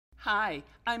Hi,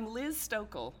 I'm Liz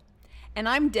Stokel. And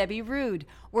I'm Debbie Rude.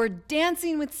 We're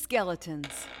Dancing with Skeletons.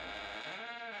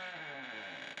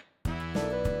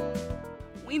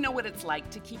 We know what it's like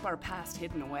to keep our past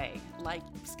hidden away, like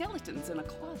skeletons in a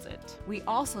closet. We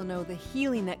also know the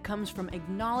healing that comes from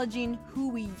acknowledging who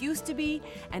we used to be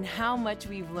and how much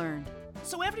we've learned.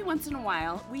 So every once in a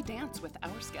while, we dance with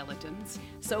our skeletons.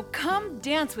 So come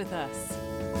dance with us.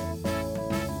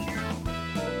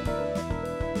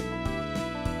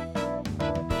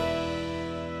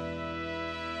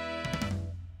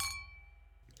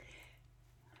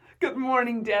 Good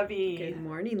morning, Debbie. Good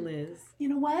morning, Liz. You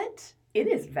know what? It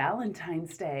is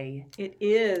Valentine's Day. It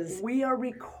is. We are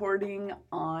recording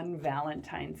on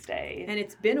Valentine's Day. And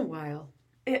it's been a while.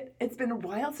 It's been a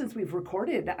while since we've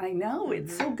recorded. I know.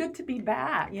 It's so good to be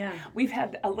back. Yeah. We've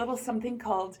had a little something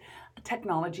called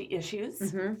technology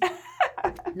issues.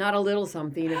 Not a little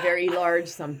something, a very large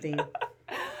something.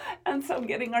 And so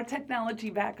getting our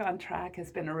technology back on track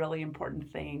has been a really important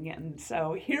thing. And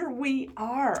so here we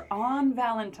are on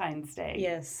Valentine's Day.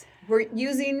 Yes. We're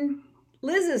using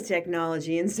Liz's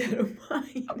technology instead of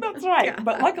mine. That's right. Yeah.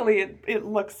 But luckily it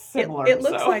looks similar. It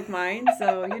looks like mine,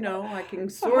 so, I can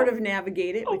sort of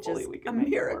navigate it, which Hopefully is we a can make it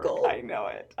miracle. work. I know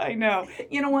it. I know.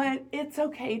 You know what? It's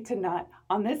okay to not,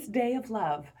 on this day of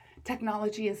love,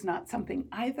 technology is not something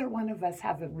either one of us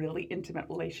have a really intimate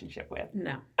relationship with.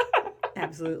 No,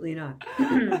 absolutely not.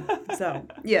 So,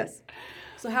 yes.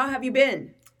 So how have you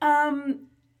been?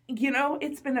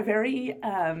 It's been a very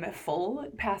full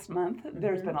past month.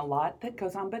 There's been a lot that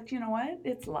goes on, but you know what?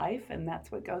 It's life, and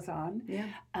that's what goes on. Yeah.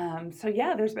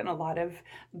 There's been a lot of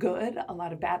good, a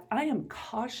lot of bad. I am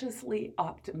cautiously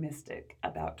optimistic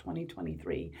about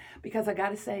 2023 because I got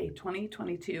to say,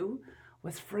 2022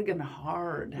 was friggin'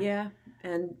 hard. Yeah,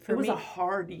 and for it was me, a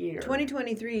hard year.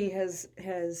 2023 has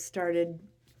started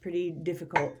pretty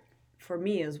difficult for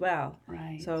me as well.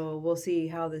 Right. So we'll see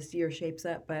how this year shapes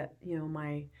up. But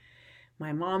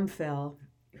my mom fell,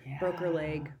 broke her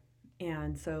leg,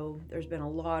 and so there's been a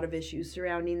lot of issues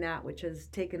surrounding that, which has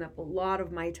taken up a lot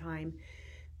of my time.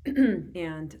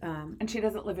 And she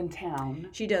doesn't live in town.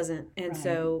 She doesn't, and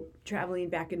so traveling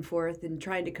back and forth and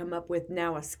trying to come up with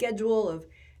now a schedule of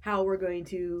how we're going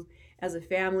to, as a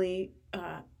family,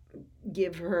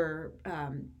 give her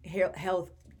health,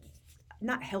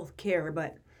 not health care,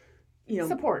 but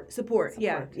support.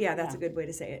 Yeah, that's a good way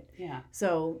to say it. Yeah.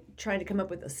 So trying to come up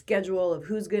with a schedule of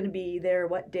who's going to be there,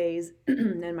 what days,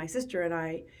 and my sister and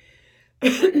I,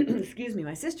 excuse me,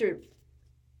 my sister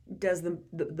does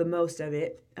the most of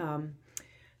it.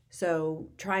 So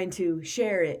trying to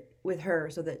share it with her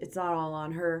so that it's not all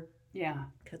on her. Yeah.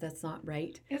 Because that's not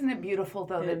right. Isn't it beautiful,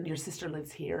 though, that your sister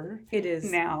lives here? It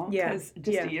is. Now. Yeah. Because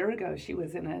just a year ago, she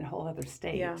was in a whole other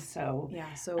state. Yeah. So.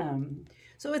 Yeah.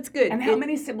 So it's good. And how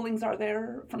many siblings are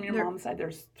there from your mom's side?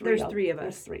 There's three. There's three of us.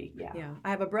 There's three, yeah. Yeah. I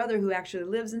have a brother who actually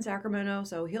lives in Sacramento,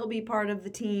 so he'll be part of the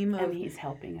team. And he's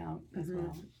helping out as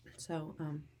well. So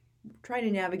trying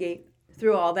to navigate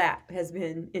through all that has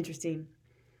been interesting.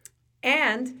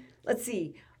 And let's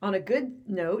see, on a good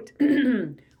note,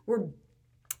 we're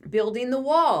building the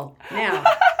wall now.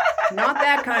 Not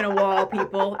that kind of wall,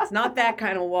 people. It's not that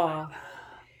kind of wall.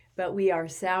 But we are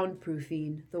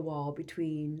soundproofing the wall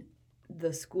between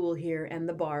the school here and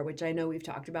the bar, which I know we've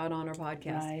talked about on our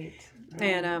podcast. Right.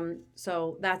 And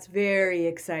so that's very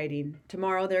exciting.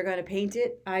 Tomorrow they're going to paint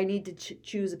it. I need to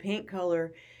choose a paint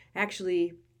color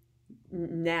actually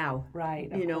now.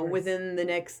 Right. Within the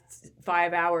next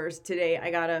 5 hours today, I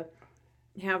got to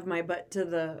have my butt to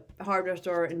the hardware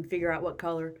store and figure out what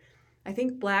color. I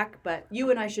think black, but you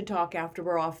and I should talk after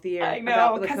we're off the air. I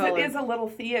know, because it is a little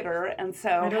theater, and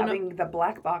so having the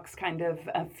black box kind of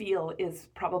feel is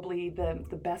probably the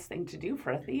best thing to do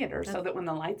for a theater, so that when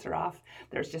the lights are off,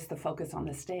 there's just the focus on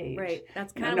the stage. Right.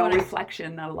 That's kind of no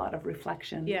reflection, not a lot of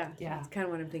reflection. Yeah. That's kind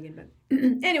of what I'm thinking. But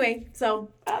anyway, so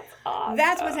that's awesome.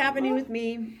 That's what's happening with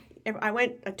me. I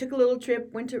took a little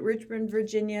trip, went to Richmond,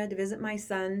 Virginia to visit my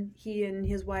son. He and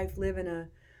his wife live in a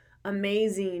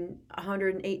amazing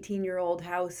 118-year-old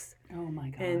house. Oh my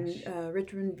gosh. And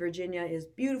Richmond, Virginia is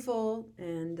beautiful.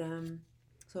 And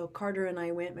so Carter and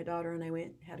I went, my daughter and I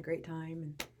went, had a great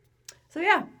time.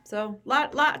 And so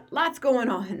lots going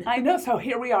on. I know. So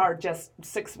here we are, just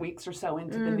 6 weeks or so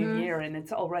into the new year, and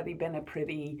it's already been a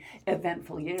pretty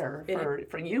eventful year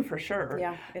for you, for sure.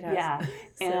 Yeah, it has. Yeah.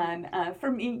 And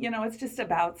for me, it's just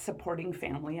about supporting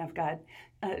family. I've got,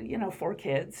 4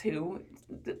 kids who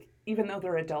even though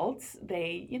they're adults,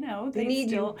 they, They they need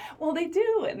still, well, they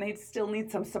do, and they still need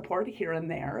some support here and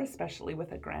there, especially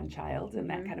with a grandchild and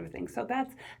that kind of thing. So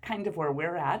that's kind of where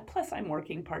we're at. Plus, I'm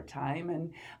working part-time,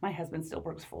 and my husband still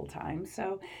works full-time.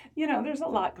 So, there's a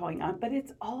lot going on, but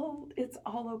it's all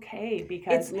okay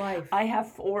because It's life. I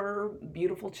have 4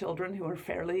 beautiful children who are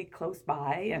fairly close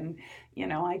by, and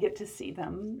I get to see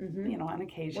them, on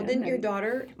occasion. Well, didn't your And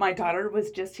daughter? my daughter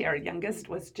was just here. Our youngest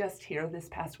was just here this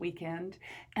past weekend,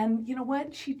 and you know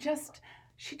what? She just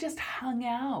hung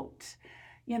out.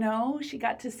 She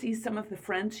got to see some of the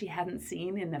friends she hadn't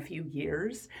seen in a few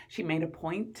years. She made a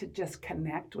point to just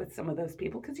connect with some of those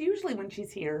people because usually when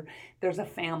she's here, there's a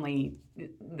family,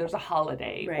 there's a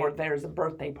holiday, or Right. there's a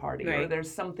birthday party, or Right.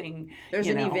 there's something. There's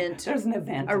an event. There's an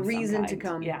event. A of some reason to kind.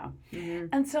 come. Yeah. Mhm.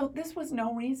 And so this was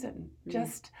no reason.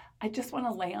 I just want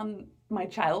to lay on my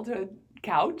childhood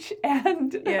couch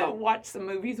and Yeah. watch some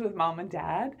movies with mom and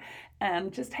dad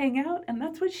and just hang out. And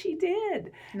that's what she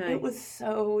did. Nice. It was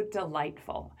so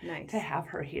delightful Nice. to have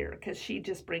her here because she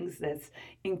just brings this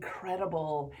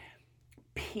incredible,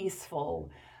 peaceful,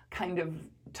 kind of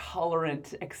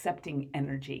tolerant, accepting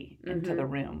energy into the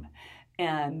room.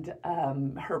 And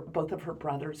both of her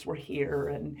brothers were here,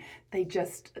 and they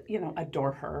just,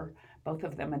 adore her. Both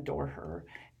of them adore her.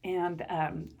 And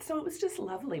so it was just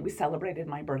lovely. We celebrated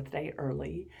my birthday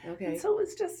early. Okay. And so it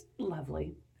was just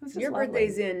lovely. It was just Your lovely.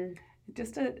 birthday's in.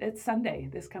 It's Sunday,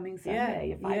 this coming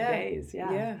Sunday, 5 yeah, days.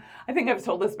 Yeah. Yeah. I think I've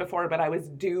told this before, but I was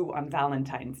due on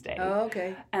Valentine's Day. Oh,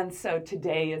 okay. And so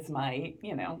today is my,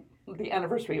 the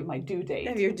anniversary of my due date.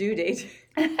 Have your due date.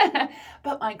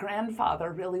 But my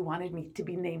grandfather really wanted me to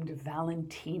be named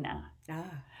Valentina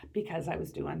Ah. because I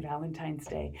was due on Valentine's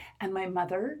Day. And my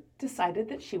mother decided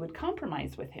that she would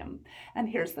compromise with him. And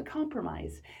here's the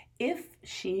compromise. If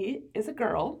she is a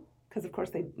girl, because of course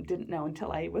they didn't know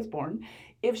until I was born,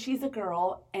 if she's a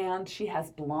girl and she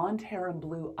has blonde hair and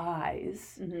blue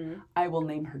eyes, I will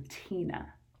name her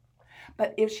Tina.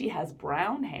 But if she has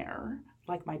brown hair,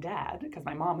 like my dad, because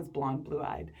my mom is blonde,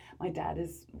 blue-eyed, my dad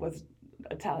was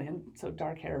Italian, so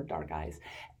dark hair, dark eyes.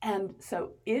 And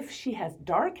so if she has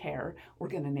dark hair, we're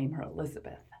going to name her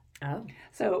Elizabeth. Oh.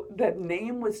 So the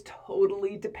name was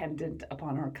totally dependent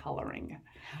upon her coloring.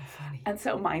 How funny. And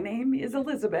so my name is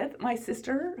Elizabeth. My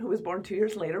sister, who was born 2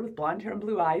 years later with blonde hair and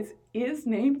blue eyes, is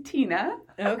named Tina.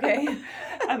 Okay.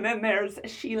 And then there's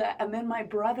Sheila. And then my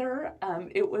brother,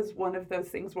 it was one of those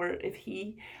things where if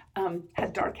he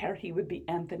had dark hair, he would be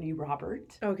Anthony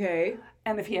Robert. Okay.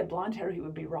 And if he had blonde hair, he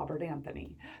would be Robert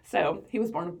Anthony. So he was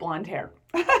born with blonde hair.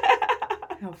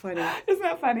 How funny. Isn't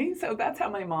that funny? So that's how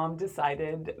my mom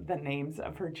decided the names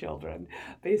of her children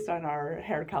based on our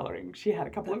hair coloring. She had a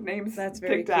couple of names That's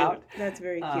very picked cute. out. That's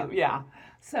very cute. Yeah.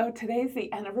 So today's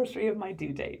the anniversary of my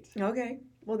due date. Okay.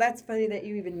 Well, that's funny that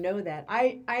you even know that.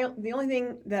 The only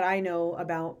thing that I know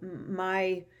about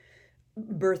my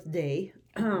birthday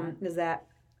is that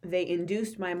they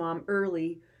induced my mom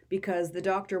early because the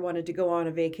doctor wanted to go on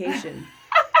a vacation.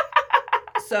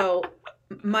 So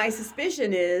my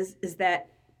suspicion is that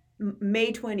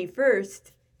May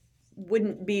 21st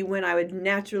wouldn't be when I would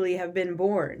naturally have been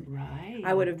born. Right.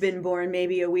 I would have been born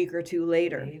maybe a week or two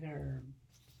later, Later.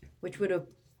 which would have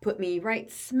put me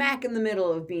right smack in the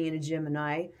middle of being a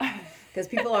Gemini. Because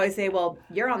people always say, well,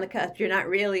 you're on the cusp. You're not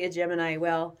really a Gemini.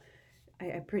 Well,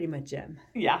 I pretty much am.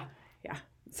 Yeah. Yeah.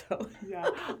 So. Yeah.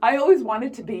 I always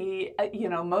wanted to be,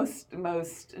 most of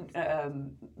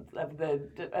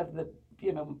the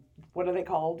what are they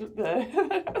called?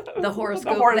 The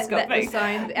horoscope. The horoscope the thing.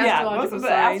 signs, the Yeah, astrological most of the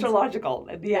signs. astrological,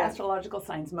 Yeah. astrological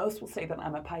signs. Most will say that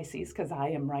I'm a Pisces because I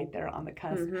am right there on the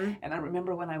cusp. And I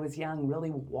remember when I was young,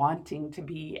 really wanting to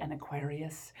be an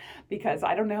Aquarius because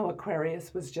I don't know,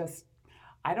 Aquarius was just.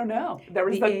 I don't know. There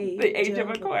was the age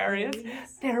of Aquarius.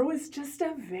 There was just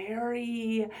a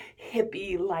very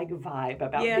hippie-like vibe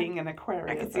about being an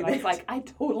Aquarius. see And I was that. like, I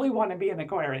totally want to be an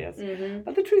Aquarius.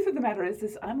 But the truth of the matter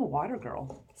is I'm a water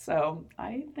girl. So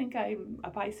I think I'm a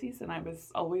Pisces, and I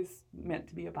was always meant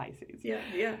to be a Pisces.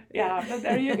 Yeah. Yeah, but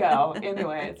there you go.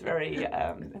 Anyway, it's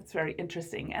very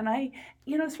interesting. And I,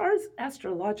 as far as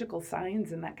astrological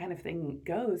signs and that kind of thing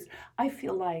goes, I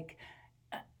feel like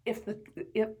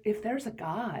if there's a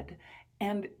God,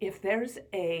 and if there's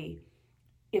a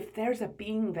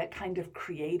being that kind of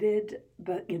created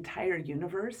the entire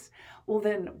universe, well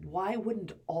then why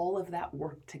wouldn't all of that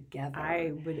work together?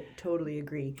 I would totally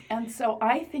agree. And so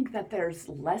I think that there's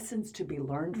lessons to be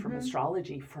learned from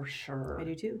astrology for sure. I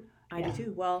do too. I do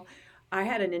too. Well, I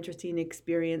had an interesting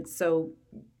experience. So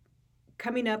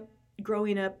growing up,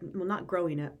 well, not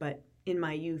growing up, but in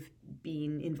my youth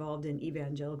being involved in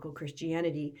evangelical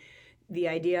Christianity, the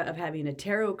idea of having a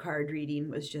tarot card reading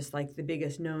was just like the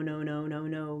biggest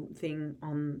no thing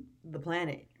on the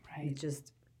planet. Right. It's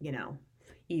just,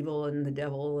 evil and the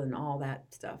devil and all that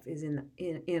stuff is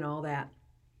in all that.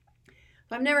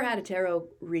 So I've never had a tarot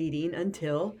reading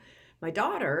until my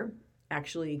daughter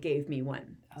actually gave me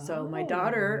one. So my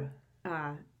daughter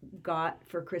got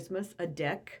for Christmas a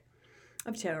deck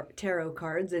of tarot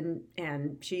cards,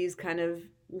 and she's kind of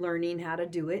learning how to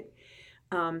do it.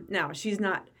 Now she's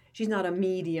not a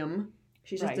medium.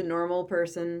 She's just a normal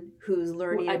person who's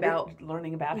learning about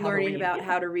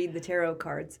how to read the tarot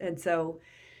cards. And so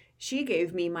she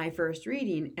gave me my first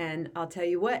reading, and I'll tell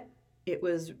you what, it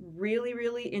was really,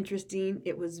 really interesting.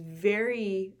 It was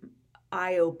very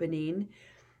eye-opening.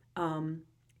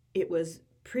 It was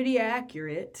pretty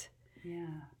accurate. Yeah.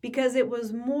 Because it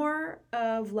was more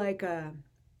of like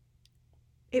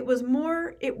it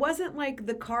wasn't like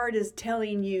the card is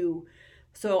telling you.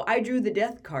 So I drew the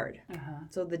death card.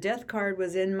 So the death card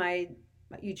was in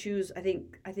you choose, I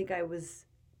think I was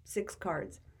 6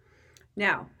 cards.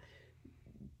 Now,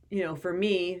 for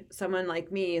me, someone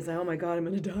like me is like, oh my God, I'm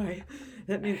going to die.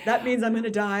 That means I'm going to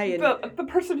die. And the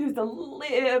person who's a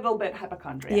little bit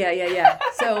hypochondriac. Yeah.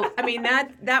 So, I mean,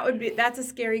 that's a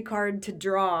scary card to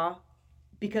draw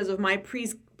because of my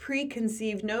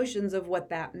preconceived notions of what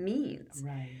that means.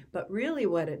 Right. But really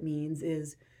what it means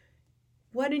is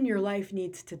what in your life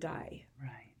needs to die.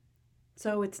 Right.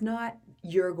 So it's not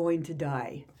you're going to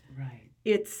die. Right.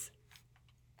 It's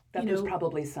there's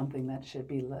probably something that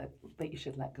you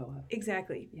should let go of.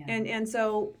 Exactly. Yeah. And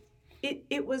so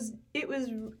it was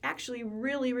actually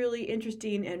really, really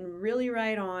interesting and really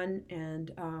right on,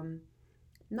 and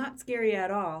not scary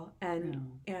at all, and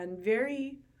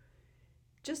very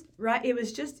just right.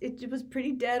 It was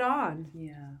pretty dead on.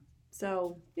 Yeah.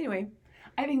 So anyway,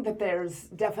 I think that there's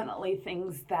definitely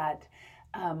things that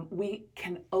we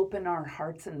can open our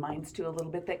hearts and minds to a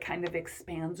little bit that kind of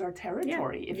expands our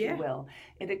territory, if you will.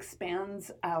 It expands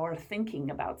our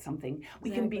thinking about something. We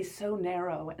can be so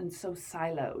narrow and so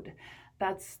siloed.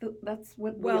 That's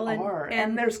what we are.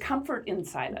 And there's comfort in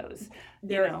silos.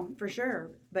 For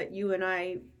sure. But you and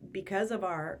I, because of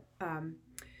our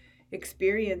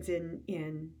experience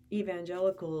in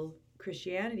evangelical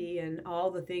Christianity and all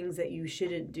the things that you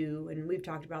shouldn't do, and we've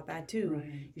talked about that too.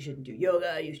 Right. You shouldn't do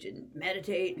yoga, you shouldn't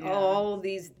meditate, all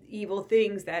these evil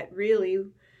things that really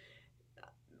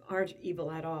aren't evil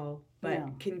at all,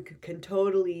 but can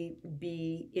totally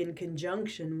be in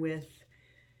conjunction with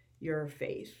your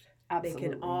faith. Absolutely. They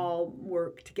can all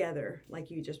work together,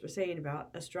 like you just were saying about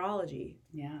astrology.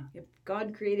 Yeah. If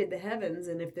God created the heavens,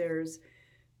 and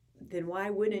then why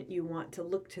wouldn't you want to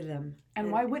look to them?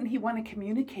 And why wouldn't he want to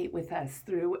communicate with us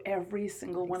through every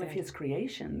single one of his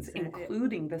creations,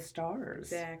 including the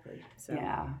stars? Exactly. So,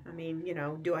 I mean,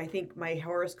 do I think my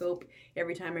horoscope,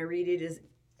 every time I read it, is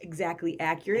exactly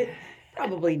accurate?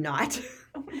 Probably not.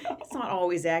 It's not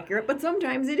always accurate, but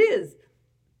sometimes it is.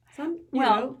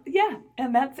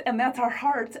 And that's our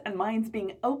hearts and minds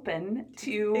being open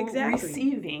to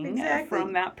receiving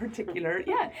from that particular,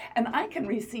 and I can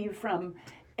receive from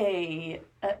a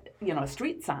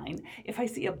street sign if I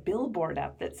see a billboard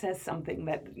up that says something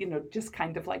that just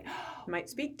kind of like might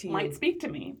speak to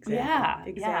me.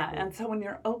 Exactly. And so when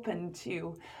you're open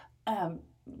to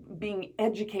being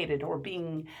educated or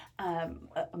being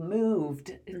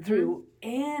moved through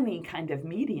any kind of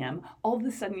medium, all of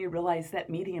a sudden you realize that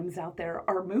mediums out there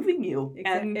are moving you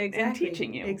and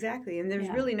teaching you. Exactly. And there's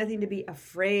really nothing to be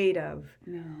afraid of.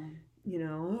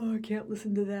 No. I can't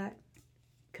listen to that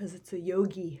because it's a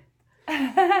yogi.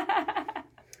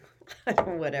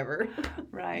 Whatever.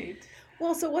 Right.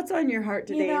 Well, so what's on your heart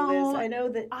today, Liz? I know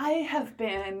that I have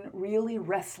been really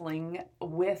wrestling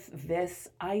with this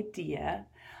idea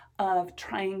of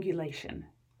triangulation.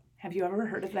 Have you ever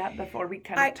heard of that before? We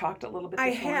kind of talked a little bit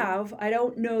this morning. I have. I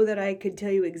don't know that I could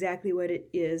tell you exactly what it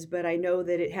is, but I know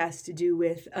that it has to do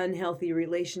with unhealthy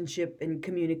relationship and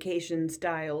communication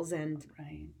styles and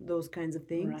those kinds of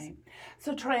things. Right.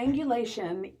 So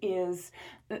triangulation is,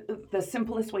 the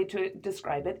simplest way to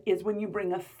describe it is when you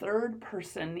bring a third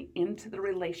person into the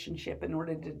relationship in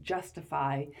order to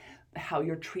justify how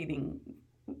you're treating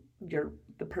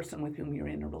the person with whom you're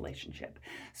in a relationship.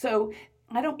 So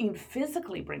I don't mean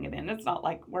physically bring it in. It's not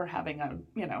like we're having a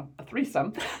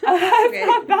threesome. It's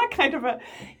not that kind of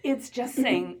it's just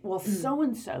saying, well,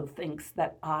 so-and-so thinks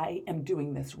that I am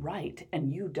doing this right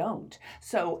and you don't.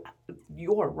 So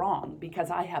you're wrong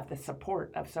because I have the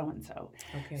support of so-and-so.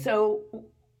 Okay. So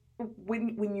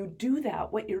when you do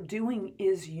that, what you're doing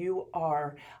is you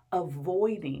are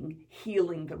avoiding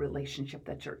healing the relationship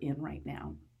that you're in right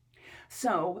now.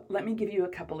 So let me give you a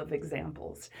couple of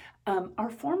examples. Our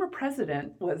former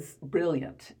president was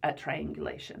brilliant at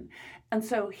triangulation. And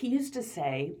so he used to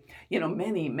say,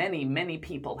 many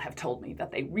people have told me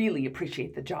that they really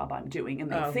appreciate the job I'm doing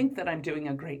and they think that I'm doing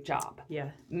a great job. Yeah.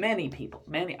 Many people,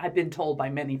 I've been told by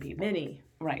many people. Many.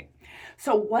 Right.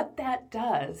 So what that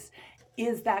does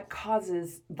is that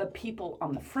causes the people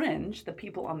on the fringe, the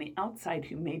people on the outside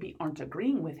who maybe aren't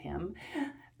agreeing with him,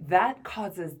 that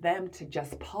causes them to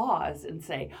just pause and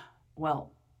say,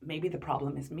 well, maybe the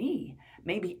problem is me.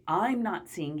 Maybe I'm not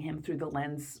seeing him through the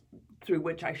lens through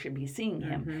which I should be seeing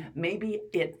him. Maybe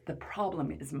the problem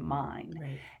is mine.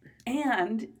 Right.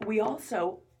 And we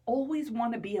also always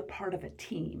want to be a part of a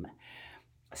team.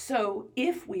 So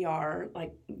if we are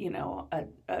like,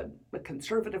 a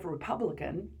conservative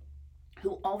Republican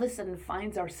who all of a sudden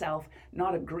finds ourselves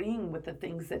not agreeing with the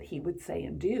things that he would say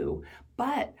and do,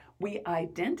 but we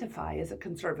identify as a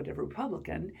conservative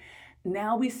Republican,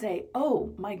 now we say,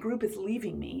 oh, my group is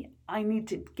leaving me. I need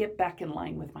to get back in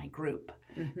line with my group,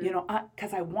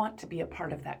 because I want to be a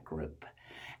part of that group.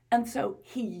 And so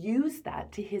he used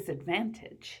that to his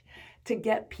advantage to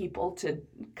get people to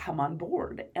come on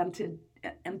board and to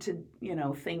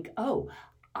think, oh,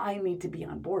 I need to be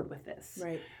on board with this.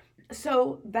 Right.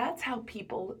 So that's how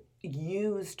people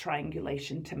use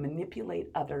triangulation to manipulate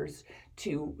others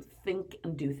to think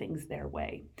and do things their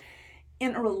way.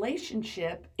 In a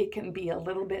relationship, it can be a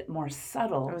little bit more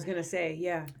subtle. I was going to say,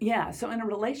 yeah. Yeah, so in a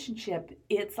relationship,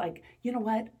 it's like, you know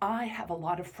what? I have a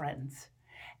lot of friends.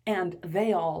 And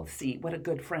they all see what a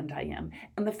good friend I am.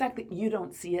 And the fact that you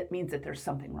don't see it means that there's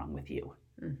something wrong with you.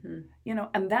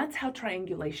 And that's how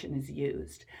triangulation is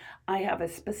used. I have a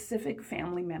specific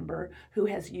family member who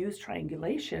has used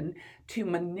triangulation to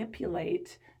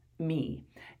manipulate me.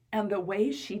 And the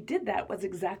way she did that was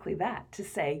exactly that, to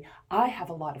say, I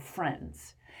have a lot of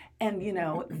friends. And,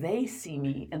 they see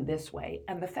me in this way.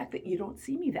 And the fact that you don't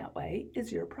see me that way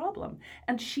is your problem.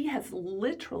 And she has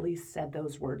literally said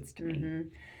those words to me.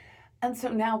 And so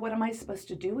now what am I supposed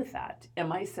to do with that?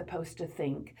 Am I supposed to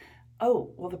think,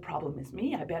 oh, well, the problem is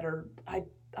me.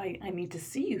 I need to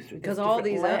see you through this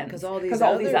different lens. Because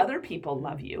all these other people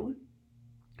love you.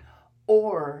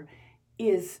 Or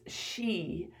is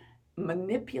she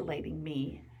manipulating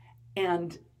me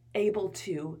and able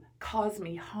to cause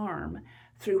me harm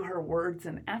through her words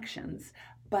and actions,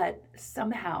 but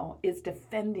somehow is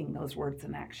defending those words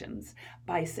and actions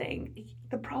by saying,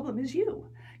 the problem is you.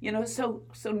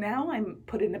 So now I'm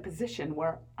put in a position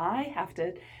where I have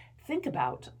to think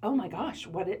about, oh my gosh,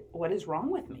 what is wrong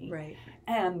with me? Right.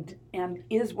 And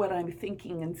is what I'm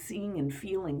thinking and seeing and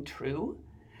feeling true?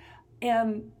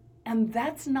 And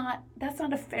that's not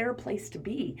a fair place to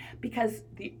be, because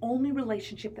the only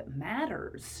relationship that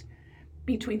matters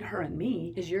between her and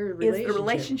me is the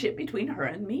relationship between her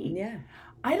and me. Yeah.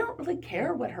 I don't really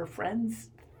care what her friends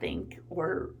think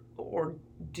or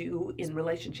do in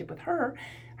relationship with her.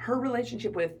 Her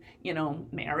relationship with,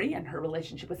 Mary, and her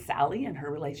relationship with Sally, and her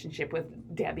relationship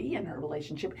with Debbie, and her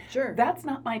relationship. Sure. That's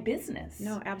not my business.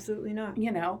 No, absolutely not.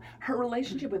 Her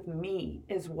relationship with me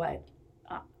is what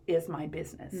is my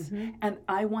business. And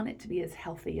I want it to be as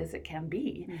healthy as it can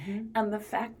be. And the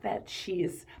fact that she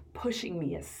is pushing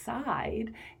me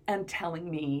aside and telling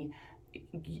me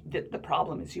that the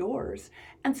problem is yours.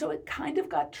 And so it kind of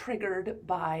got triggered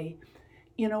by,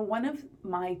 one of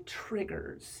my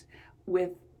triggers with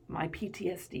my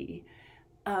PTSD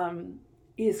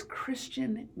is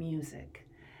Christian music.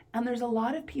 And there's a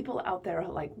lot of people out there who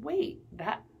are like, wait,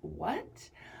 that what?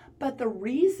 But the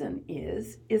reason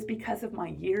is because of my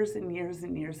years and years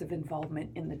and years of involvement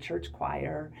in the church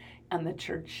choir and the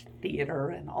church theater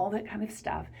and all that kind of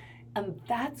stuff. And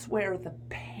that's where the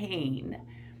pain,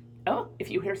 if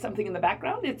you hear something in the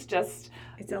background, it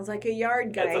sounds like a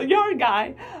yard guy. It's a yard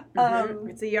guy.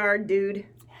 It's a yard dude.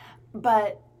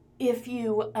 But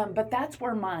but that's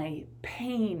where my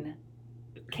pain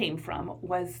came from,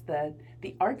 was the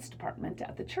arts department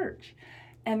at the church.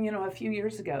 And, a few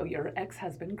years ago, your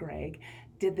ex-husband, Greg,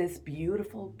 did this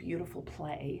beautiful, beautiful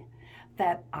play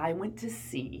that I went to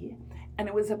see. And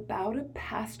it was about a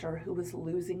pastor who was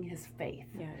losing his faith.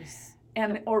 Yes.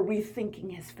 Or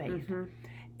rethinking his faith.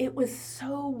 It was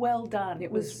so well done.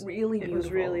 It was really beautiful. It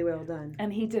was really well done.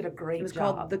 And he did a great job. It was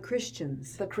called The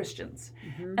Christians. The Christians.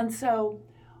 And so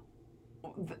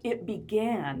it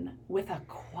began with a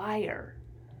choir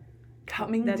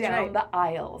coming down the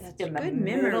aisles. That's in the good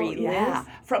middle, memory, Liz.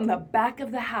 From the back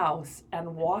of the house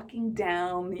and walking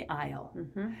down the aisle.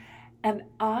 And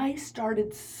I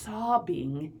started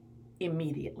sobbing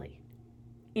immediately.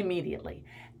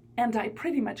 And I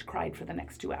pretty much cried for the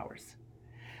next 2 hours.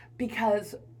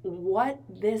 because what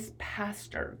this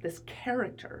pastor, this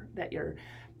character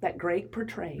that Greg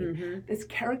portrayed, this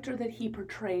character that he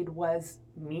portrayed was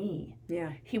me.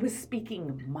 Yeah. He was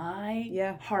speaking my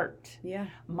Yeah. heart, Yeah.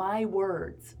 my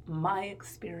words, my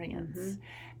experience.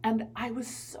 And I was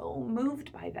so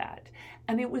moved by that.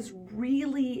 And it was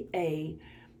really a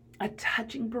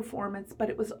touching performance, but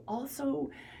it was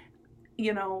also,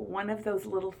 one of those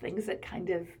little things that kind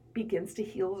of begins to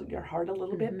heal your heart a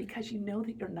little bit, because you know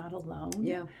that you're not alone.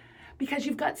 Yeah. Because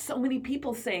you've got so many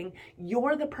people saying,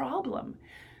 you're the problem.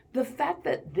 The fact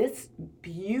that this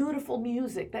beautiful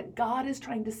music that God is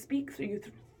trying to speak through you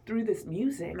through this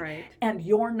music, Right. and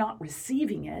you're not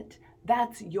receiving it,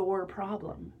 that's your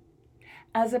problem.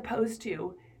 As opposed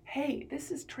to, hey,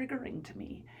 this is triggering to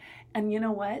me. And you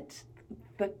know what?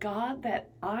 The God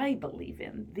that I believe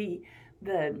in, the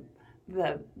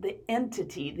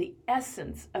entity, the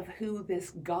essence of who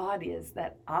this God is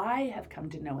that I have come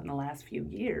to know in the last few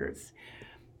years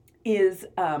is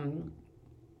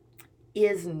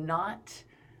not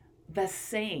the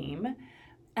same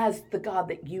as the God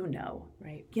that you know.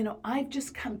 Right. I've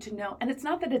just come to know, and it's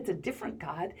not that it's a different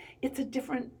God, it's a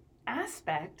different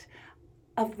aspect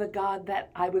of the God that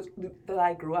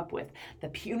I grew up with. The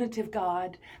punitive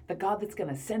God, the God that's going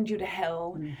to send you to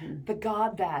hell, the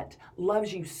God that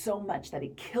loves you so much that he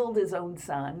killed his own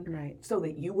son, Right. so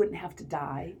that you wouldn't have to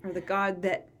die. Or the God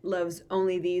that loves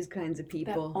only these kinds of That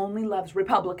people. only loves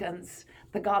Republicans,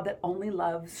 the God that only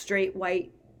loves Straight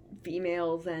white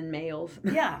females and males.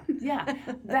 yeah.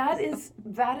 That is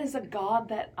a God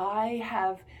that I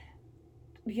have,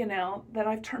 that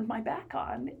I've turned my back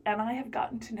on, and I have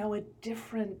gotten to know a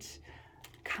different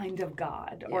kind of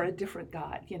God, or a different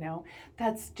God,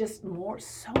 that's just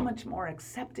so much more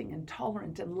accepting and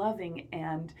tolerant and loving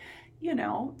and,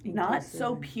 not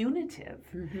so punitive.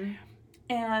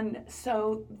 And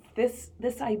so this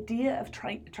idea of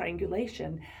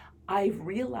triangulation, I've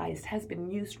realized has been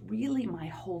used really my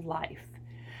whole life.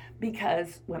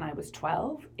 Because when I was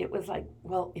 12, it was like,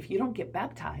 well, if you don't get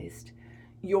baptized,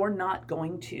 you're not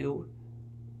going to,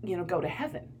 go to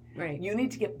heaven. Right. You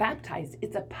need to get baptized.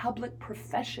 It's a public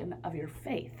profession of your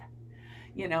faith,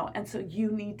 and so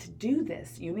you need to do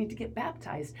this. You need to get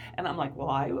baptized. And I'm like, well,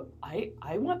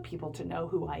 I want people to know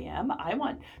who I am. I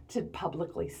want to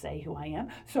publicly say who I am.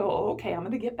 So, okay, I'm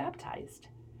going to get baptized,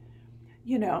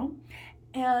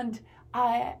 And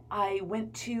I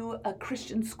went to a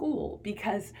Christian school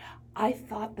because I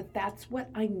thought that that's what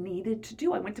I needed to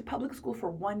do. I went to public school for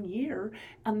 1 year,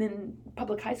 and then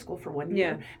public high school for 1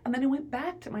 year. And then I went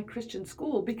back to my Christian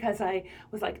school because I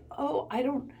was like, oh, I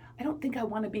don't think I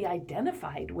want to be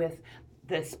identified with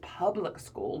this public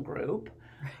school group.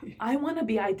 Right. I want to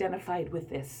be identified with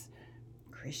this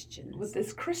Christians.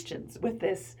 With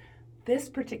this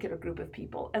particular group of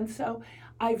people. And so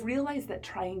I've realized that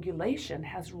triangulation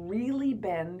has really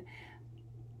been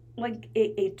like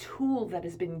a tool that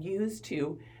has been used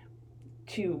to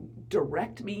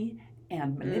direct me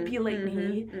and manipulate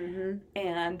me.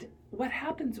 And what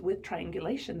happens with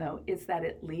triangulation, though, is that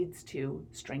it leads to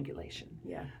strangulation.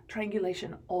 Yeah.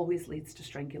 Triangulation always leads to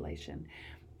strangulation.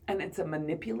 And it's a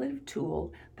manipulative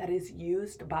tool that is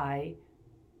used by,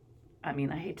 I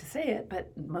hate to say it,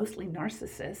 but mostly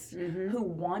narcissists who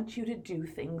want you to do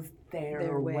things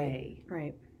their way.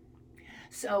 Right.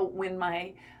 So when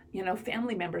my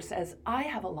family member says, I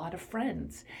have a lot of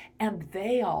friends, and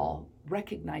they all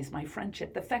recognize my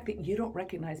friendship, the fact that you don't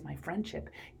recognize my friendship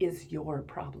is your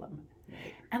problem.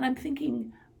 Right. And I'm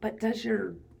thinking, but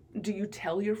do you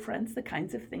tell your friends the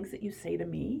kinds of things that you say to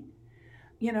me?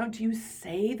 Do you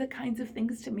say the kinds of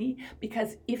things to me?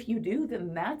 Because if you do,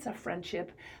 then that's a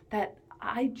friendship that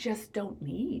I just don't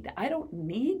need. I don't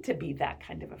need to be that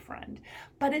kind of a friend.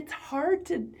 But it's hard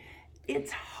to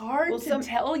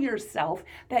tell yourself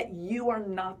that you are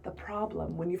not the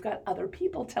problem when you've got other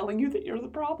people telling you that you're the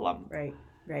problem.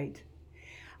 Right.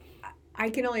 I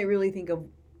can only really think of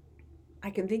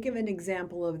an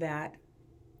example of that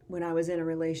when I was in a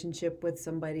relationship with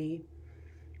somebody,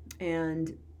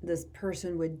 and this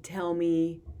person would tell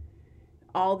me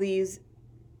all these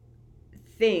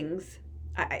things.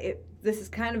 This is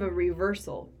kind of a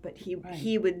reversal, but he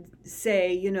would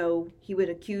say, he would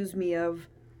accuse me of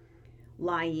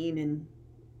lying and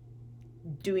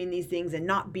doing these things and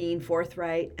not being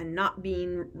forthright and not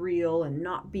being real and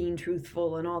not being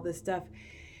truthful and all this stuff.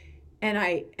 And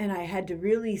I had to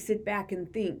really sit back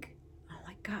and think, oh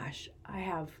my gosh,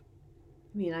 I'm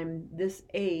this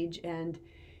age, and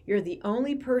you're the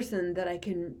only person that I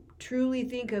can truly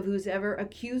think of who's ever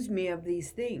accused me of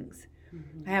these things.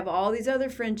 I have all these other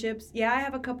friendships. Yeah, I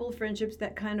have a couple of friendships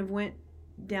that kind of went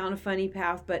down a funny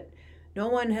path, but no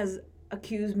one has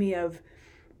accuse me of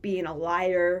being a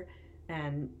liar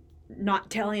and not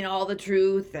telling all the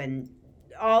truth and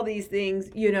all these things,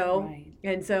 Right.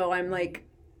 And so I'm like,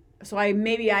 I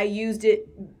used it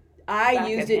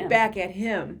back at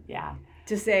him Yeah.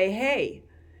 to say, hey,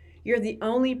 you're the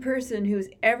only person who's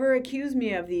ever accused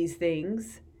me of these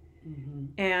things. Mm-hmm.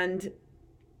 And,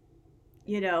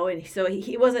 and so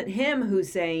he wasn't him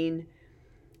who's saying,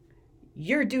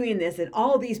 you're doing this and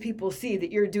all these people see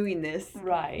that you're doing this.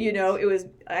 Right.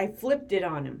 I flipped it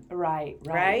on him. Right.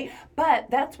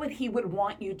 But that's what he would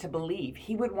want you to believe.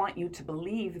 He would want you to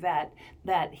believe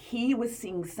that he was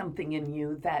seeing something in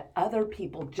you that other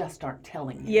people just aren't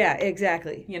telling you. Yeah,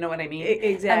 exactly. You know what I mean?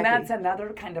 Exactly. And that's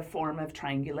another kind of form of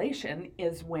triangulation,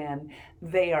 is when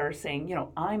they are saying,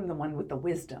 I'm the one with the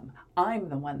wisdom. I'm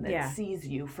the one that sees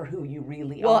you for who you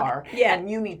really are. Yeah.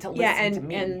 And you need to listen to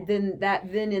me. And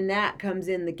then in that comes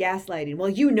in the gaslighting. Well,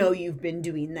 you've been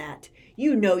doing that.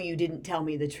 You didn't tell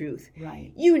me the truth.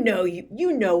 Right. You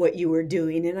know what you were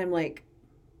doing. And I'm like,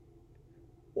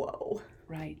 whoa.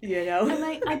 Right.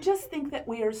 And I just think that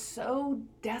we are so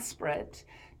desperate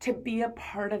to be a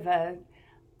part of a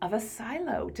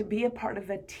silo, to be a part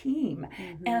of a team.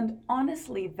 Mm-hmm. And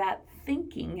honestly, that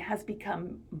thinking has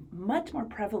become much more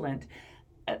prevalent,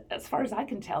 as far as I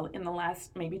can tell, in the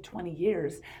last maybe 20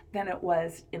 years than it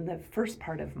was in the first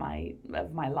part of my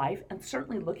life. And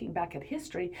certainly looking back at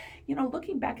history,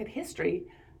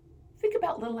 think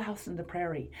about Little House on the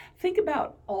Prairie. Think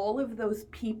about all of those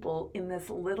people in this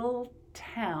little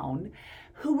town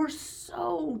who were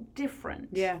so different.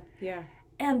 Yeah.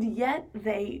 And yet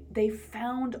they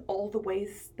found all the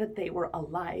ways that they were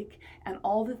alike and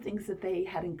all the things that they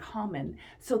had in common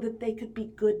so that they could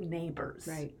be good neighbors.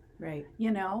 Right. Right.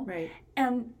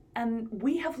 And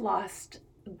we have lost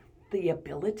the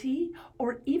ability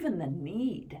or even the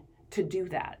need to do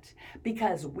that,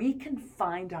 because we can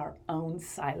find our own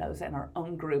silos and our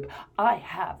own group. I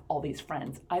have all these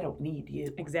friends. I don't need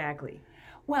you. Exactly.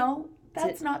 Well,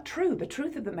 that's not true. The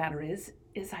truth of the matter is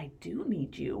I do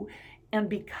need you. And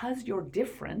because you're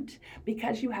different,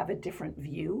 because you have a different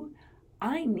view,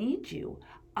 I need you.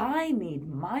 I need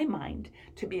my mind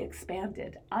to be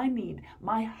expanded. I need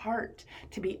my heart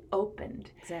to be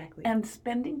opened. Exactly. And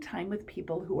spending time with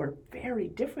people who are very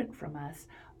different from us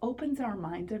opens our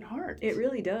mind and heart. It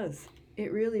really does.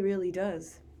 It really, really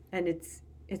does. And it's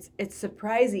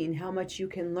surprising how much you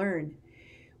can learn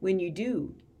when you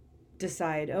do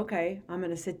decide, okay, I'm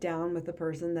going to sit down with a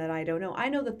person that I don't know. I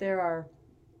know that there are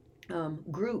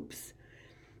groups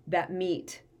that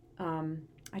meet.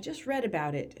 I just read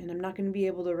about it, and I'm not going to be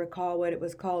able to recall what it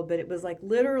was called, but it was like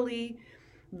literally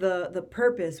the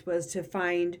purpose was to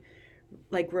find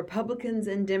like Republicans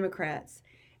and Democrats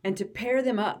and to pair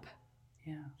them up.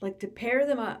 Yeah. Like to pair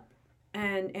them up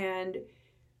and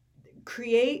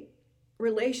create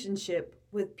relationship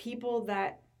with people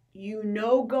that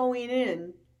going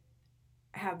in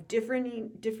have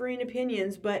differing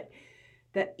opinions, but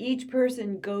that each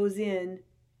person goes in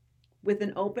with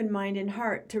an open mind and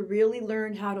heart to really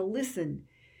learn how to listen.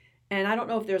 And I don't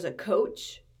know if there's a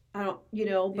coach. I don't,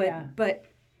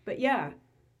 but yeah.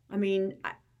 I mean,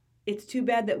 it's too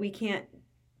bad that we can't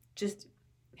just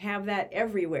have that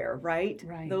everywhere, right?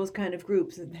 Right. Those kind of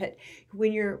groups that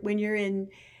when you're in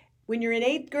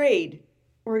 8th grade,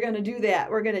 we're going to do that.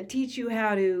 We're going to teach you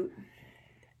how to.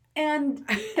 And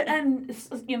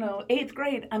 8th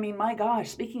grade, I mean, my gosh,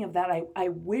 speaking of that, I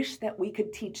wish that we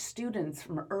could teach students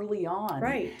from early on.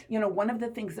 Right. One of the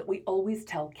things that we always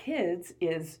tell kids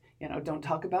is, don't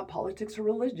talk about politics or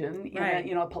religion.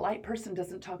 Right. A polite person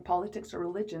doesn't talk politics or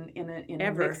religion in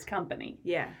a mixed company.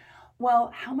 Yeah.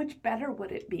 Well, how much better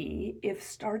would it be if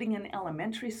starting in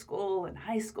elementary school and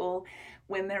high school,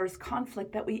 when there's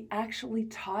conflict, that we actually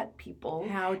taught people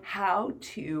how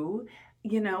to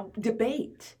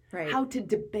debate, right. How to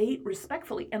debate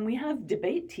respectfully. And we have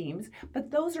debate teams,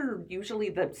 but those are usually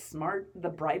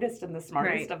the brightest and the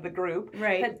smartest right. of the group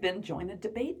right. that then join a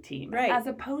debate team, right. as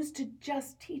opposed to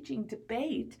just teaching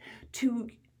debate to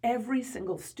every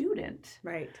single student.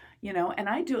 Right. And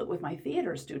I do it with my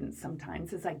theater students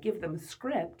sometimes, is I give them a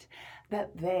script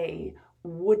that they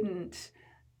wouldn't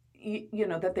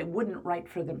write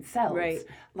for themselves. Right.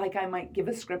 Like I might give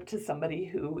a script to somebody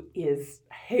who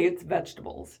hates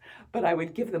vegetables, but I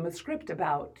would give them a script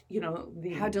about,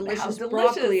 how delicious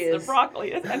broccoli is. The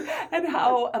broccoli is and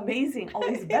how amazing all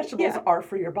these vegetables are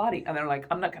for your body. And they're like,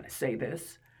 I'm not going to say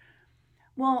this.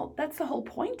 Well, that's the whole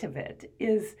point of it,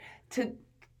 is to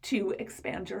to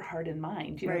expand your heart and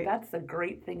mind. You know, Right. that's the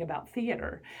great thing about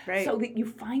theater. Right. So that you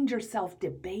find yourself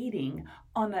debating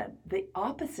on the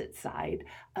opposite side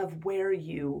of where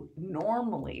you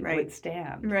normally Right. would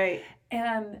stand. Right.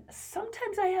 And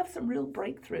sometimes I have some real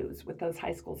breakthroughs with those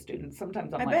high school students.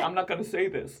 Sometimes I'm I like, bet- I'm not going to say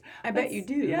this. I bet you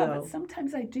do, Yeah, though. but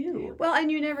sometimes I do. Well,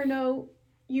 and you never know.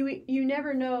 You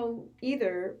never know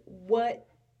either what.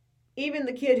 Even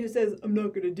the kid who says, "I'm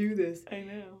not going to do this," I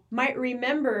know. might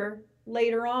remember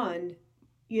later on,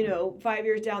 5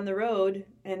 years down the road,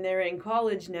 and they're in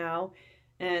college now,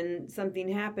 and something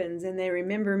happens, and they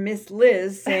remember Miss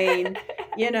Liz saying,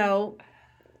 you gotta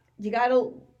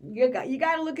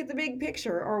look at the big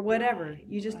picture or whatever. Right,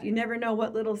 You never know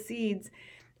what little seeds.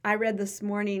 I read this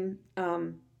morning.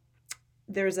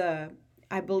 There's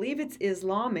I believe it's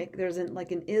Islamic. There's an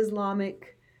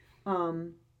Islamic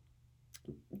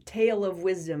tale of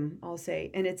wisdom, I'll say,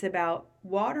 and it's about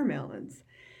watermelons.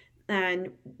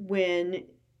 And when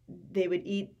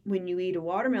you eat a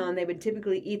watermelon, they would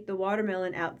typically eat the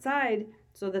watermelon outside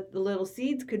so that the little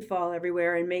seeds could fall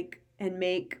everywhere and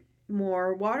make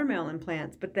more watermelon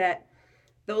plants. But that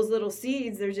those little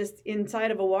seeds, they're just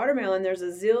inside of a watermelon. There's a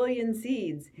zillion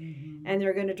seeds, and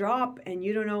they're going to drop, and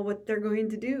you don't know what they're going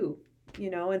to do,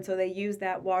 And so they use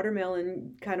that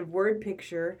watermelon kind of word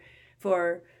picture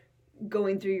for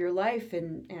going through your life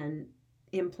and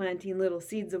implanting little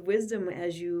seeds of wisdom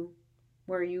as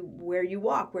where you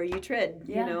walk, where you tread,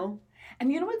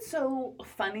 And you know what's so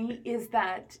funny is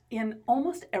that in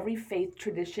almost every faith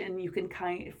tradition, you can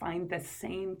find the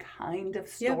same kind of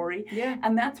story. Yeah.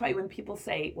 And that's why when people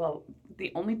say, well,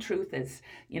 the only truth is,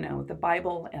 the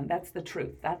Bible, and that's the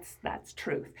truth. That's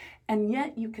truth. And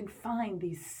yet you can find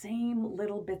these same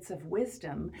little bits of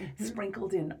wisdom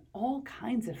sprinkled in all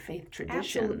kinds of faith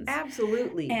traditions.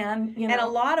 Absolutely. And, and a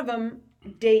lot of them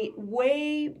date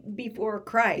way before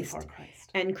Christ.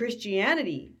 And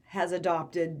Christianity has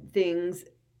adopted things.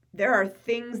 There are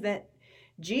things that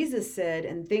Jesus said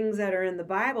and things that are in the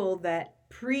Bible that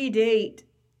predate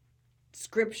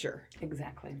Scripture.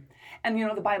 Exactly. And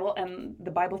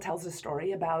the Bible tells a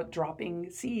story about dropping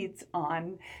seeds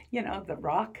on, the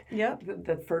rock,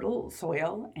 the fertile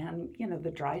soil and,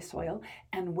 the dry soil,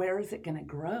 and where is it going to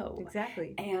grow?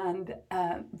 Exactly. And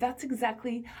that's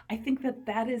exactly, I think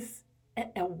that is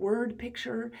a word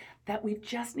picture that we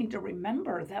just need to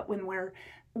remember, that when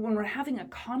we're having a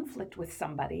conflict with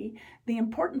somebody, the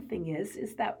important thing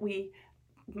is that we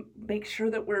make sure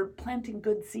that we're planting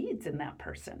good seeds in that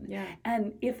person. Yeah.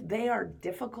 And if they are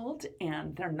difficult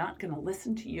and they're not going to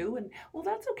listen to you, and well,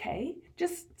 that's okay.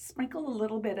 Just sprinkle a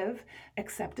little bit of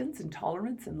acceptance and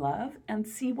tolerance and love and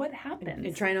see what happens.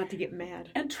 And try not to get mad.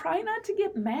 And try not to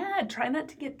get mad. Try not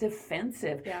to get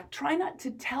defensive. Yeah. Try not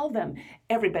to tell them,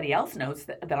 everybody else knows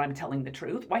that I'm telling the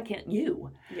truth. Why can't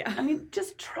you? Yeah. I mean,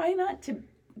 just try not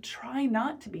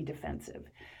to be defensive.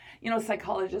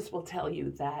 Psychologists will tell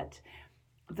you that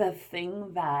the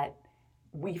things that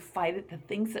we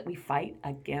fight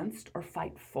against or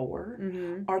fight for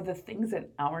are the things in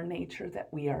our nature that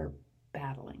we are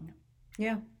battling.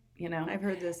 Yeah. I've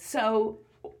heard this. So,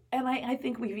 and I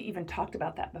think we've even talked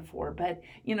about that before, but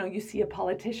you see a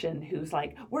politician who's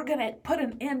like, we're going to put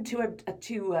an end to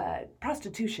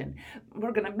prostitution.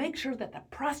 We're going to make sure that the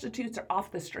prostitutes are off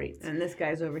the streets. And this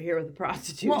guy's over here with a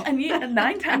prostitute. Well, and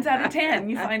 9 times out of 10,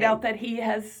 you find out that he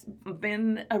has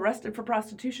been arrested for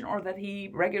prostitution or that he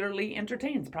regularly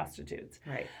entertains prostitutes.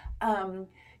 Right.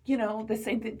 The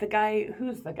same thing,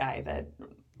 who's the guy that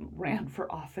ran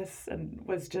for office and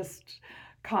was just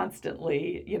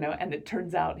constantly, and it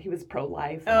turns out he was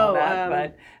pro-life and all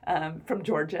that, but from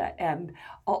Georgia, and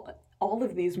all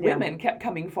of these women kept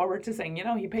coming forward to saying,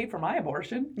 he paid for my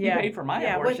abortion. He paid for my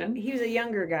abortion. He was a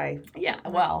younger guy. Yeah,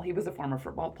 well, he was a former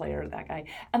football player, that guy.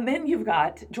 And then you've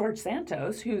got George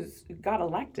Santos, who's got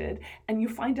elected, and you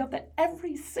find out that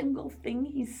every single thing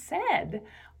he said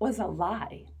was a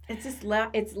lie. It's just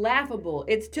it's laughable.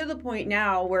 It's to the point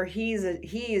now where he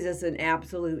is just an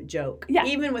absolute joke. Yeah.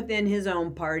 Even within his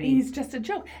own party. He's just a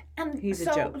joke. And he's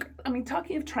a joke. I mean,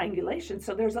 talking of triangulation,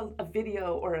 so there's a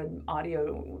video or an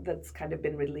audio that's kind of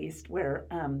been released where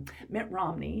Mitt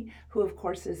Romney, who of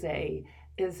course is a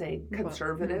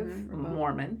conservative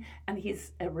Mormon, and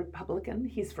he's a Republican.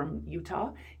 He's from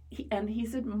Utah. And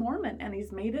he's a Mormon, and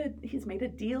he's made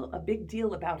a big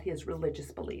deal about his religious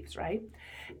beliefs, right?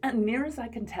 And near as I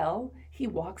can tell, he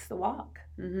walks the walk.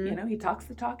 He talks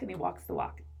the talk and he walks the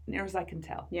walk, near as I can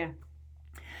tell. Yeah.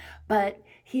 But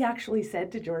he actually said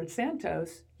to George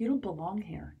Santos, "You don't belong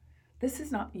here. This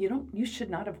is not, you should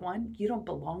not have won. You don't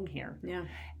belong here." Yeah.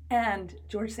 And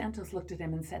George Santos looked at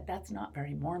him and said, "That's not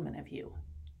very Mormon of you."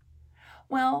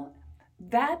 Well,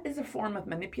 that is a form of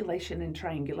manipulation and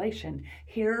triangulation.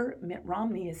 Here, Mitt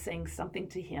Romney is saying something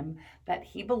to him that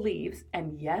he believes,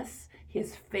 and yes,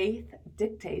 his faith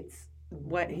dictates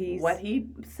What he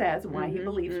says, why he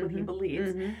believes what he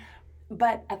believes.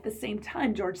 But at the same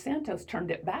time, George Santos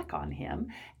turned it back on him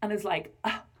and is like,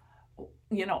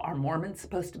 are Mormons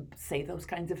supposed to say those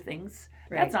kinds of things?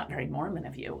 Right. That's not very Mormon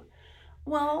of you.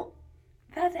 Well,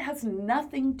 that has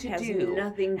nothing to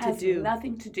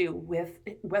do with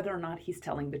whether or not he's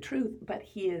telling the truth, but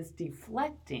he is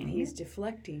deflecting. He's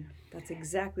deflecting. That's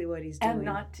exactly what he's doing. And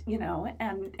not,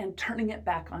 and turning it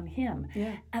back on him.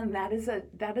 Yeah. And that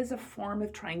is a form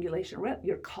of triangulation.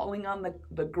 You're calling on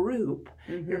the group,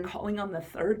 you're calling on the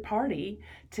third party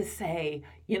to say,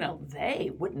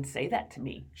 they wouldn't say that to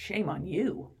me. Shame on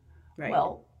you. Right.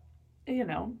 Well,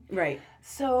 Right.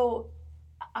 So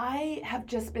I have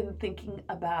just been thinking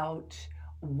about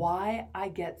why I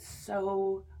get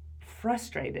so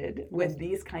frustrated when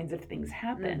these kinds of things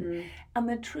happen. And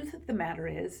the truth of the matter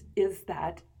is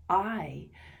that I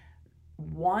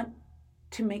want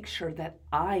to make sure that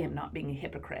I am not being a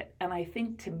hypocrite. And I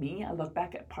think, to me, I look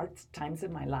back at times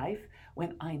in my life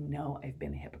when I know I've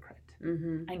been a hypocrite.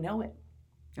 I know it.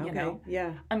 Okay.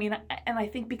 Yeah. I mean, and I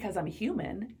think because I'm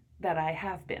human that I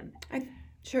have been.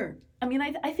 Sure. I mean,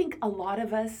 I think a lot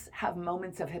of us have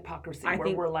moments of hypocrisy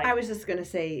where we're like... I was just going to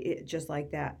say it just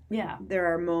like that. Yeah.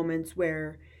 There are moments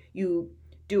where you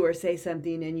do or say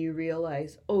something and you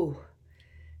realize,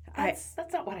 that's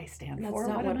not what I stand for.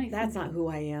 That's not who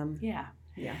I am. Yeah.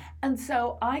 Yeah. And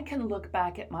so I can look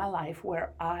back at my life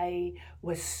where I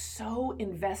was so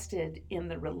invested in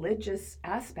the religious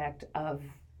aspect of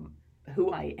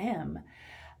who I am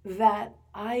that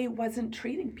I wasn't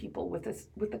treating people with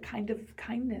the kind of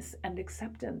kindness and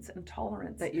acceptance and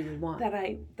tolerance that you would want,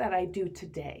 that I do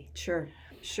today. Sure.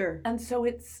 And so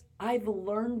I've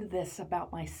learned this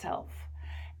about myself.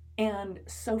 And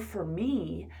so for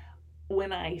me,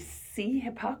 when I see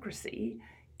hypocrisy,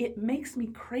 it makes me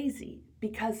crazy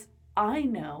because I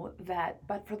know that,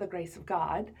 but for the grace of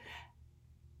God,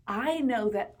 I know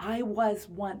that I was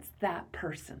once that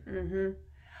person.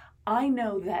 I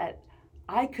know that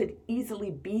I could easily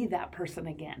be that person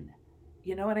again.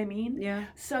 You know what I mean? Yeah.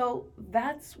 So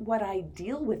that's what I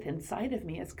deal with inside of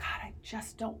me is, God, I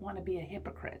just don't want to be a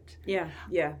hypocrite. Yeah.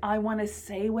 I want to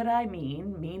say what I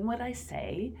mean what I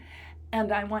say,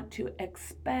 and I want to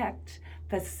expect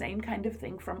the same kind of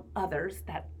thing from others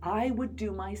that I would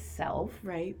do myself.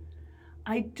 Right.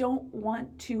 I don't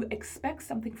want to expect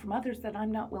something from others that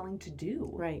I'm not willing to do.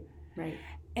 Right.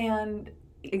 And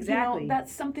exactly,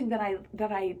 that's something that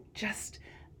I just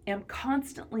am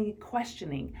constantly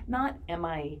questioning. Not am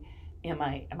I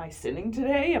sinning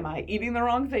today? Am I eating the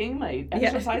wrong thing? Am I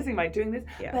exercising? Am I doing this?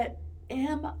 Yeah. But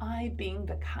am I being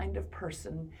the kind of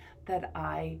person that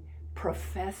I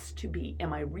profess to be?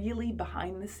 Am I really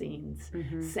behind the scenes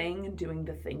saying and doing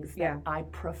the things that I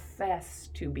profess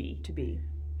to be?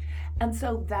 And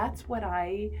so that's what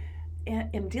I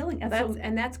am dealing with.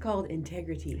 And that's called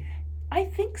integrity. I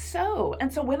think so.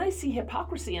 And so when I see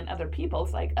hypocrisy in other people,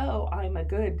 it's like, oh, I'm a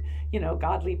good,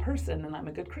 godly person and I'm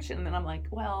a good Christian. And then I'm like,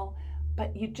 well,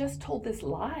 but you just told this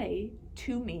lie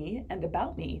to me and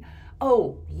about me.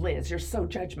 Oh, Liz, you're so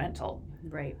judgmental.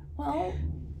 Right. Well,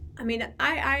 I mean,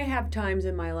 I have times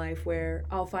in my life where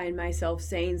I'll find myself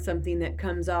saying something that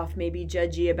comes off maybe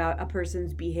judgy about a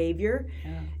person's behavior.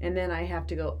 Yeah. And then I have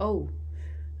to go,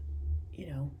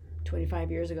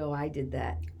 25 years ago I did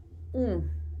that.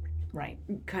 Right.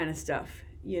 Kind of stuff,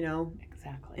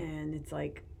 Exactly. And it's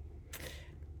like,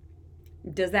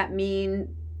 does that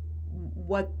mean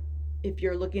if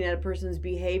you're looking at a person's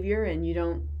behavior and you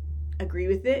don't agree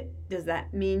with it, does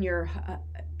that mean you're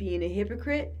being a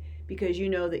hypocrite because you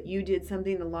know that you did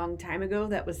something a long time ago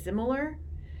that was similar?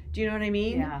 Do you know what I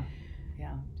mean? Yeah.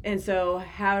 And so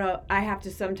I have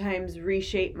to sometimes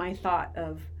reshape my thought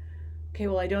of, okay,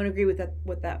 well, I don't agree with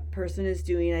what that person is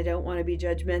doing. I don't want to be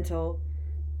judgmental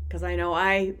because I know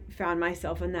I found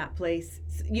myself in that place.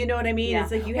 You know what I mean? Yeah.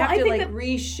 It's like you have to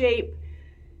reshape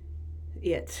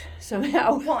it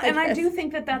somehow. Well, and I do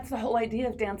think that that's the whole idea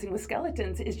of Dancing with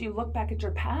Skeletons is you look back at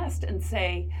your past and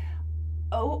say,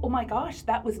 oh my gosh,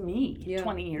 that was me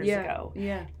 20 years ago.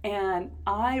 Yeah. And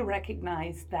I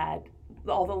recognize that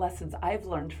all the lessons I've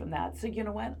learned from that. So you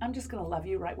know what? I'm just going to love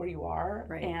you right where you are.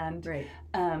 Right. And,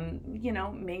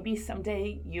 maybe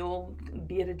someday you'll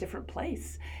be at a different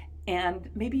place. And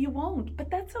maybe you won't,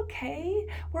 but that's okay.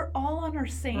 We're all on our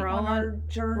journey.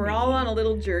 We're all on a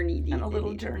little journey.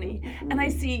 And I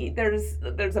see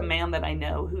there's a man that I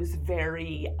know who's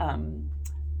very,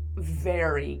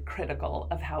 very critical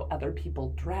of how other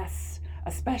people dress,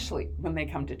 especially when they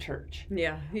come to church.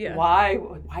 Yeah. Yeah. Why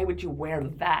would you wear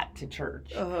that to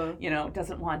church? Uh-huh.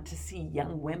 Doesn't want to see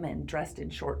young women dressed in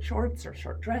short shorts or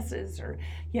short dresses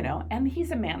and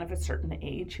he's a man of a certain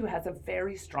age who has a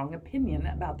very strong opinion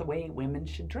about the way women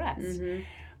should dress. Mm-hmm.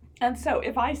 And so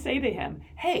if I say to him,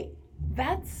 hey,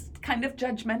 that's kind of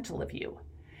judgmental of you.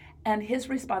 And his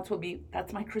response will be,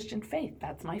 that's my Christian faith.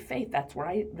 That's my faith. That's where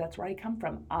I come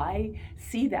from. I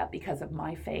see that because of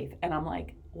my faith. And I'm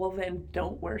like, well, then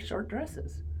don't wear short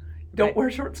dresses. Don't Right. wear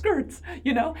short skirts.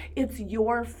 It's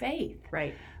your faith.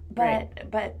 Right.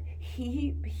 But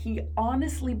he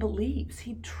honestly believes,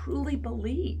 he truly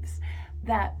believes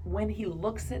that when he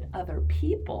looks at other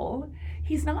people,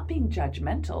 he's not being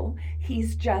judgmental.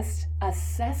 He's just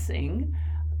assessing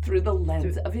through the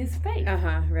lens of his faith.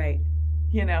 Uh-huh. Right.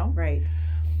 Right.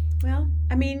 Well,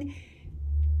 I mean,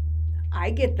 I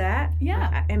get that.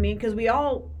 Yeah. I mean, because we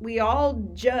all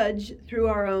judge through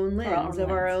our own lens of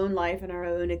our own life and our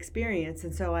own experience,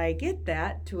 and so I get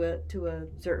that to a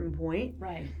certain point.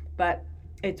 Right. But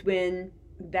it's when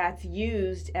that's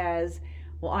used as,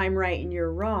 well, I'm right and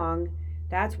you're wrong.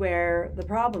 That's where the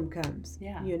problem comes.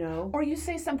 Yeah. Or Or you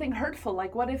say something hurtful,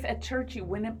 like what if at church you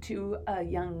went up to a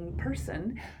young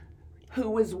person who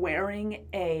was wearing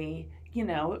a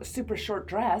super short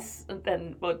dress,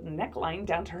 then with neckline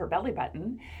down to her belly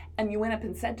button, and you went up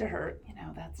and said to her,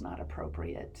 that's not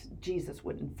appropriate. Jesus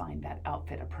wouldn't find that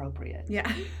outfit appropriate.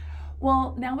 Yeah.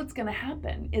 Well, now what's going to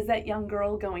happen? Is that young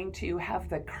girl going to have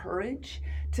the courage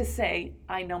to say,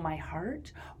 I know my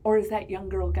heart? Or is that young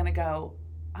girl going to go,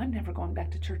 I'm never going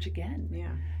back to church again?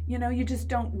 Yeah. You just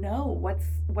don't know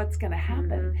what's going to happen.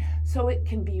 Mm-hmm. So it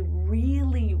can be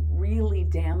really, really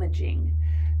damaging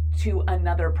to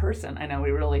another person. I know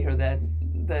we really hear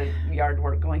the yard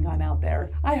work going on out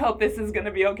there. I hope this is going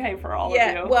to be okay for all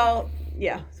of you. Well,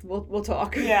 yeah, we'll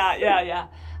talk. Yeah.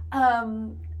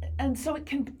 And so it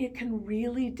can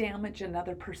really damage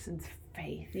another person's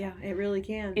faith. Yeah, it really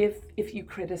can. If you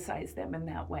criticize them in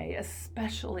that way,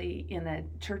 especially in a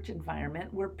church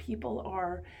environment where people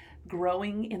are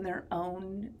growing in their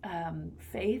own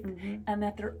faith and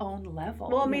at their own level.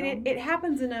 Well, I mean, it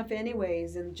happens enough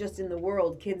anyways, and just in the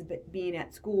world, kids being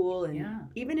at school and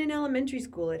even in elementary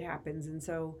school, it happens. And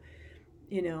so,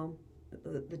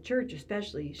 the church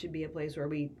especially should be a place where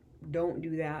we don't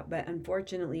do that. But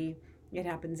unfortunately, it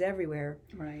happens everywhere.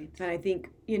 Right. And I think,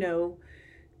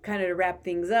 kind of to wrap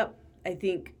things up, I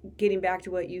think getting back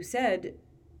to what you said,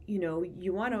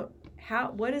 you want to,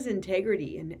 what is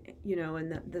integrity? And,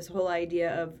 and this whole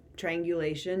idea of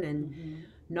triangulation and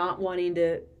not wanting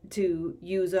to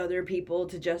use other people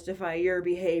to justify your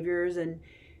behaviors. And,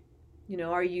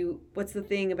 what's the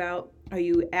thing about, are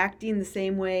you acting the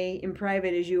same way in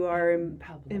private as you are in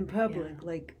public? Yeah.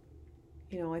 Like,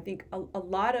 I think a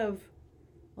lot of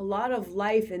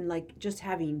life and like just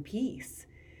having peace,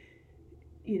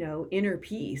 inner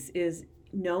peace is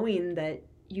knowing that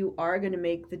you are going to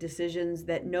make the decisions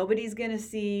that nobody's going to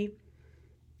see,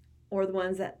 or the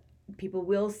ones that people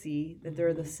will see, that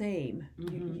they're the same.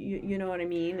 You know what I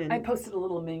mean? And I posted a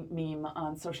little meme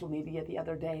on social media the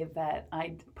other day that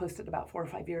I posted about 4 or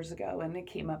 5 years ago, and it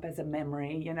came up as a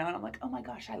memory, and I'm like, oh my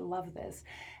gosh, I love this.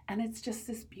 And it's just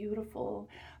this beautiful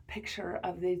picture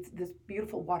of this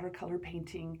beautiful watercolor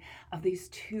painting of these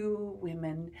two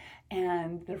women,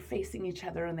 and they're facing each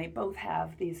other, and they both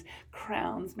have these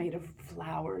crowns made of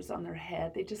flowers on their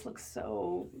head. They just look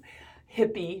so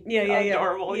hippie,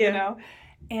 adorable,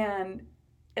 And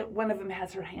one of them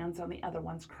has her hands on the other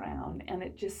one's crown, and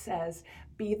it just says,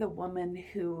 be the woman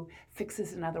who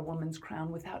fixes another woman's crown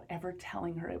without ever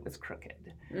telling her it was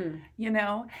crooked.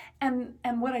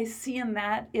 And what I see in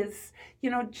that is,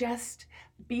 just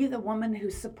be the woman who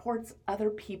supports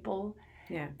other people.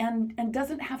 Yeah. And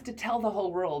doesn't have to tell the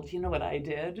whole world, you know what I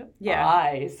did? Yeah.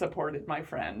 I supported my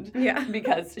friend. Yeah.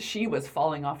 Because she was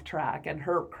falling off track and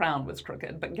her crown was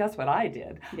crooked. But guess what I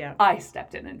did? Yeah. I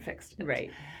stepped in and fixed it. Right.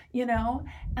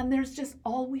 And there's just,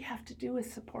 all we have to do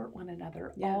is support one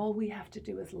another. Yeah. All we have to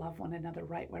do is love one another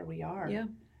right where we are. Yeah.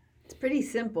 It's pretty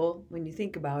simple when you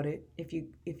think about it. If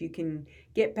you can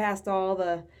get past all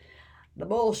the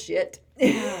bullshit,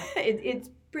 it's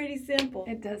pretty simple.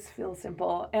 It does feel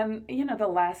simple. And, the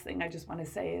last thing I just want to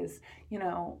say is,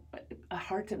 a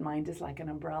heart and mind is like an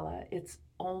umbrella. It's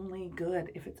only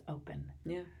good if it's open.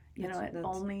 Yeah.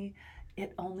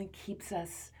 It only keeps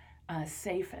us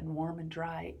safe and warm and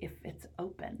dry if it's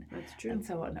open. That's true. And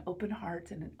so an open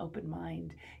heart and an open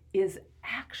mind is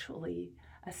actually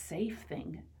a safe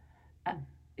thing.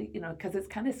 Because it's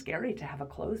kind of scary to have a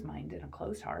closed mind and a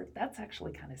closed heart. That's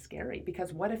actually kind of scary,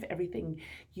 because what if everything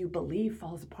you believe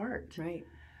falls apart? Right.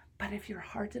 But if your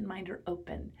heart and mind are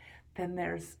open, then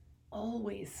there's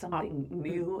always something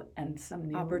new and some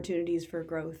new Opportunities for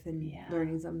growth and Yeah.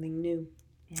 learning something new.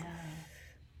 Yeah.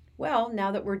 Well,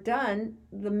 now that we're done,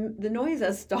 the noise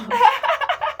has stopped.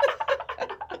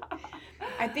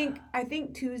 I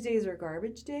think Tuesdays are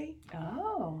garbage day.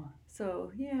 Oh.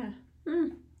 So yeah,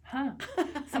 Huh.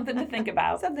 Something to think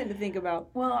about. something to think about.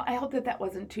 Well, I hope that that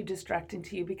wasn't too distracting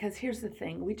to you, because here's the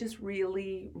thing. We just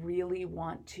really, really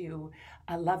want to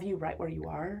love you right where you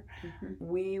are.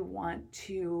 We want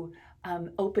to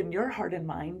open your heart and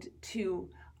mind to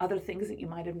other things that you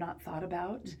might have not thought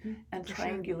about. And for sure.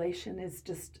 triangulation is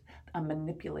just a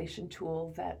manipulation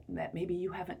tool that maybe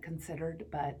you haven't considered,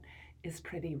 but is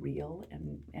pretty real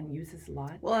and uses a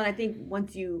lot. Well, and I think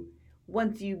once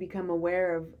you become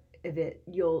aware of it,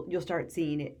 you'll start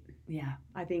seeing it. Yeah.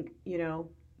 I think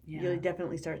you'll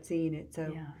definitely start seeing it.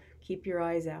 So Yeah. keep your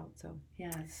eyes out. So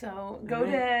Yeah, so go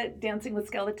to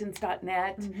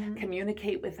dancingwithskeletons.net,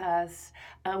 communicate with us.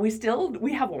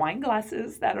 We have wine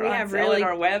glasses that are We on have sale on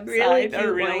our website. really cute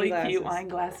They're really wine cute glasses. wine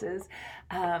glasses.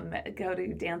 Go to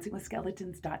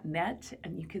dancingwithskeletons.net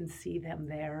and you can see them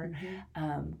there.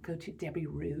 Go to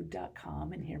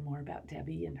debbierude.com and hear more about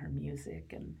Debbie and her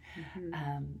music. And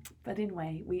but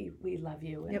anyway, we love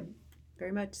you. And Yep.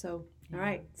 Very much so. All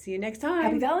right. See you next time.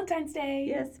 Happy Valentine's Day.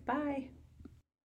 Yes. Bye.